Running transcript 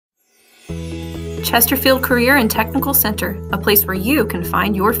Chesterfield Career and Technical Center, a place where you can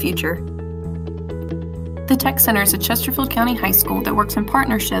find your future. The Tech Center is a Chesterfield County high school that works in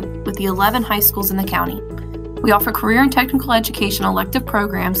partnership with the 11 high schools in the county. We offer career and technical education elective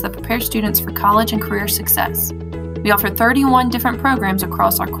programs that prepare students for college and career success. We offer 31 different programs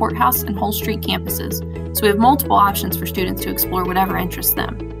across our Courthouse and Hull Street campuses, so we have multiple options for students to explore whatever interests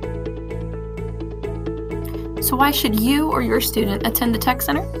them. So why should you or your student attend the Tech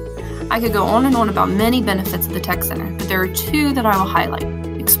Center? I could go on and on about many benefits of the Tech Center, but there are two that I will highlight: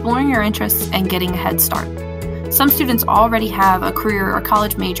 exploring your interests and getting a head start. Some students already have a career or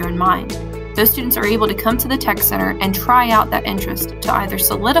college major in mind. Those students are able to come to the Tech Center and try out that interest to either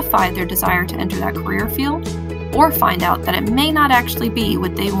solidify their desire to enter that career field or find out that it may not actually be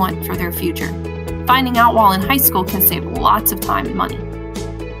what they want for their future. Finding out while in high school can save lots of time and money.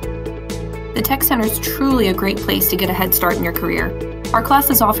 The Tech Center is truly a great place to get a head start in your career. Our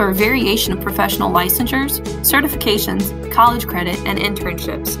classes offer a variation of professional licensures, certifications, college credit, and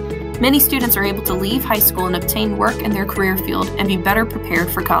internships. Many students are able to leave high school and obtain work in their career field and be better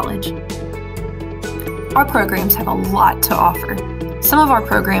prepared for college. Our programs have a lot to offer. Some of our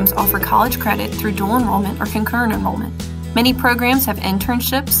programs offer college credit through dual enrollment or concurrent enrollment. Many programs have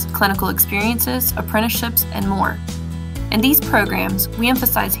internships, clinical experiences, apprenticeships, and more. In these programs, we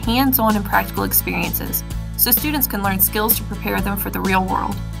emphasize hands-on and practical experiences, so students can learn skills to prepare them for the real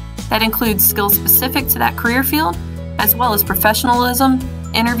world. That includes skills specific to that career field, as well as professionalism,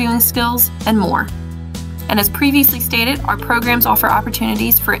 interviewing skills, and more. And as previously stated, our programs offer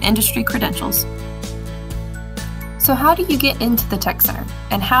opportunities for industry credentials. So how do you get into the Tech Center,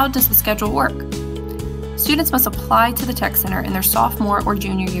 and how does the schedule work? Students must apply to the Tech Center in their sophomore or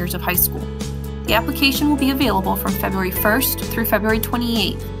junior years of high school. The application will be available from February 1st through February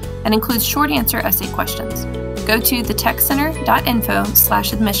 28th and includes short answer essay questions. Go to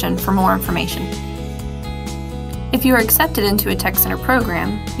thetechcenter.info/admission for more information. If you are accepted into a Tech Center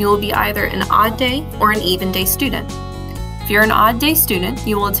program, you will be either an odd day or an even day student. If you're an odd day student,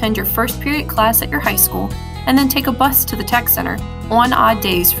 you will attend your first period class at your high school and then take a bus to the Tech Center on odd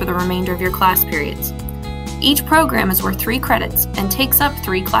days for the remainder of your class periods. Each program is worth 3 credits and takes up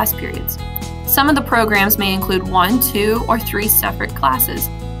 3 class periods. Some of the programs may include 1, 2, or 3 separate classes,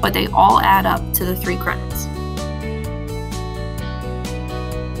 but they all add up to the 3 credits.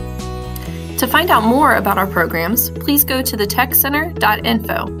 To find out more about our programs, please go to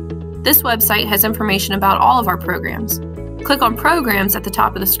thetechcenter.info. This website has information about all of our programs. Click on Programs at the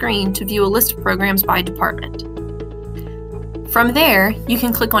top of the screen to view a list of programs by department. From there, you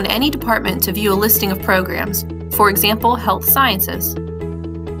can click on any department to view a listing of programs, for example, Health Sciences.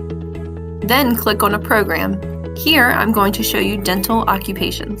 Then click on a program. Here, I'm going to show you Dental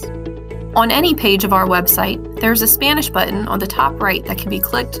Occupations. On any page of our website, there's a Spanish button on the top right that can be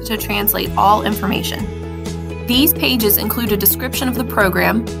clicked to translate all information. These pages include a description of the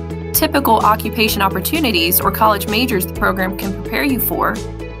program, typical occupation opportunities or college majors the program can prepare you for,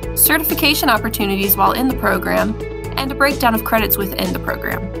 certification opportunities while in the program, and a breakdown of credits within the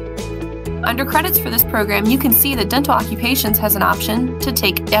program. Under credits for this program, you can see that Dental Occupations has an option to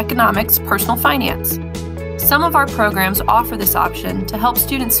take Economics Personal Finance. Some of our programs offer this option to help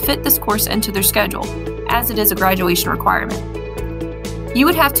students fit this course into their schedule, as it is a graduation requirement. You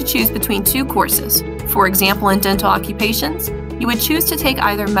would have to choose between 2 courses. For example, in Dental Occupations, you would choose to take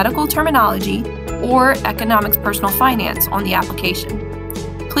either Medical Terminology or Economics Personal Finance on the application.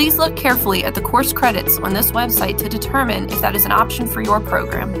 Please look carefully at the course credits on this website to determine if that is an option for your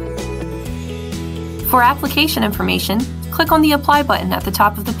program. For application information, click on the Apply button at the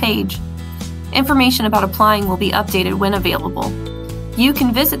top of the page. Information about applying will be updated when available. You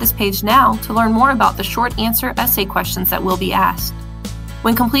can visit this page now to learn more about the short answer essay questions that will be asked.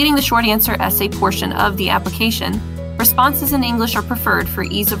 When completing the short answer essay portion of the application, responses in English are preferred for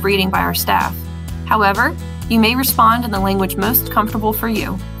ease of reading by our staff. However, you may respond in the language most comfortable for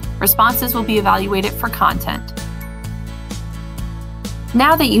you. Responses will be evaluated for content.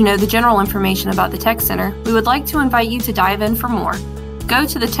 Now that you know the general information about the Tech Center, we would like to invite you to dive in for more. Go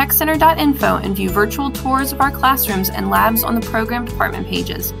to thetechcenter.info and view virtual tours of our classrooms and labs on the program department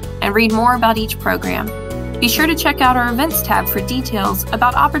pages, and read more about each program. Be sure to check out our Events tab for details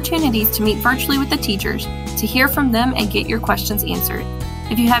about opportunities to meet virtually with the teachers, to hear from them and get your questions answered.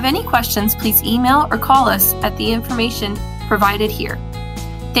 If you have any questions, please email or call us at the information provided here.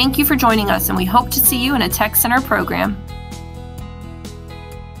 Thank you for joining us, and we hope to see you in a Tech Center program.